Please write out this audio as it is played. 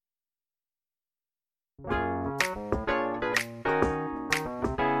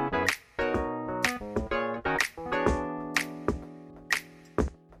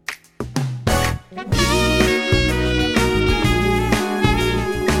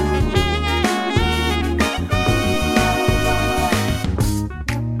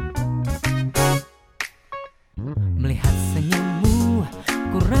Melihat senyummu,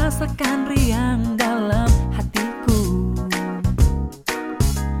 ku rasakan riang dalam hatiku.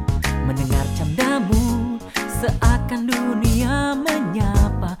 Mendengar candamu, seakan dunia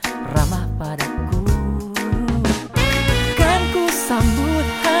menyapa ramah padaku. Kan ku sambut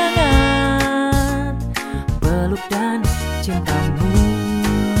hangat peluk dan cintamu.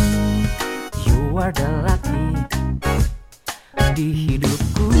 You are the lucky di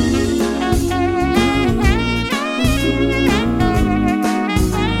hidupku.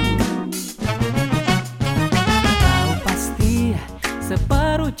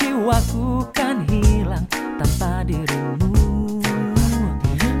 Separuh jiwaku kan hilang tanpa dirimu.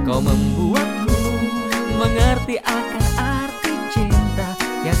 Kau membuatku mengerti akan arti cinta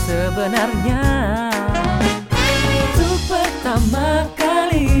yang sebenarnya. Untuk pertama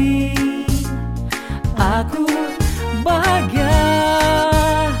kali aku bahagia.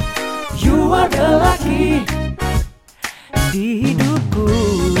 You are the lucky di hidupku.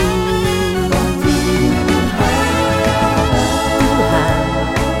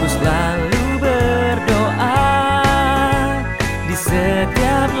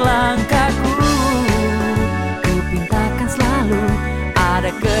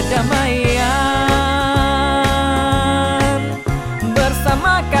 Kedamaian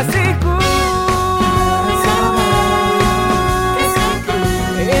bersama kasihku.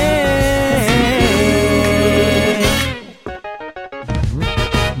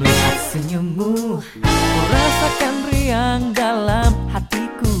 Melihat senyummu, ku rasakan riang dalam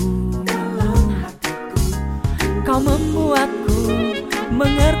hatiku. Kau membuatku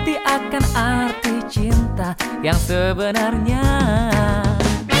mengerti akan arti cinta yang sebenarnya.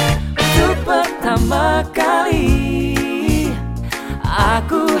 Untuk pertama kali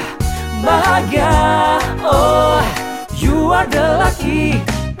aku bahagia. Oh, you are the lucky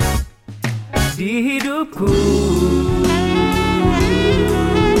di hidupku.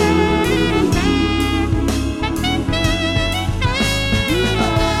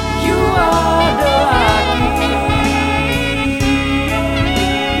 You are the lucky.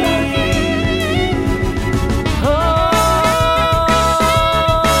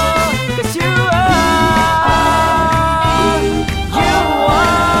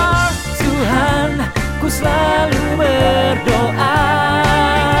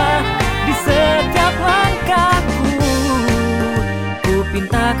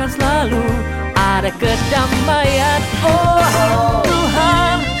 Pintakan selalu ada kedamaian. Oh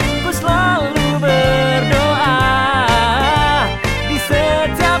Tuhan, ku selalu berdoa di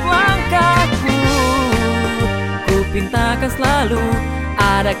setiap langkahku. Ku pintakan selalu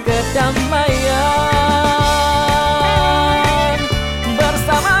ada kedamaian.